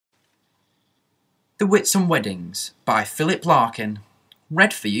The Whitsun Weddings by Philip Larkin.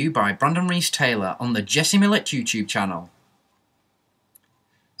 Read for you by Brandon Rees-Taylor on the Jesse Millett YouTube channel.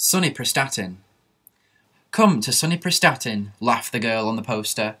 Sunny Prestatyn. Come to sunny Prestatyn, laughed the girl on the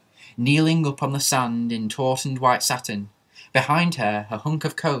poster, kneeling up on the sand in tautened white satin. Behind her, a hunk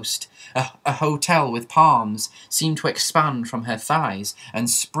of coast, a hotel with palms, seemed to expand from her thighs and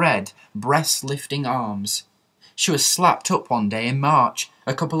spread breast-lifting arms. She was slapped up one day in March,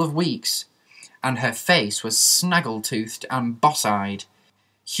 a couple of weeks, and her face was snaggle-toothed and boss-eyed.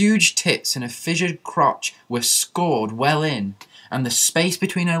 Huge tits and a fissured crotch were scored well in, and the space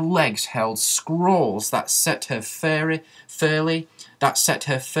between her legs held scrawls that set her fairly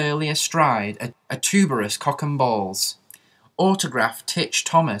astride a tuberous cock and balls. Autographed Titch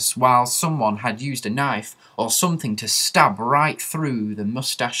Thomas, while someone had used a knife or something to stab right through the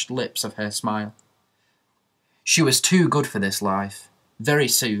moustached lips of her smile. She was too good for this life. Very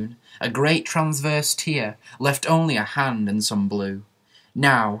soon, a great transverse tear left only a hand and some blue.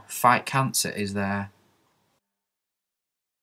 Now, fight cancer is there.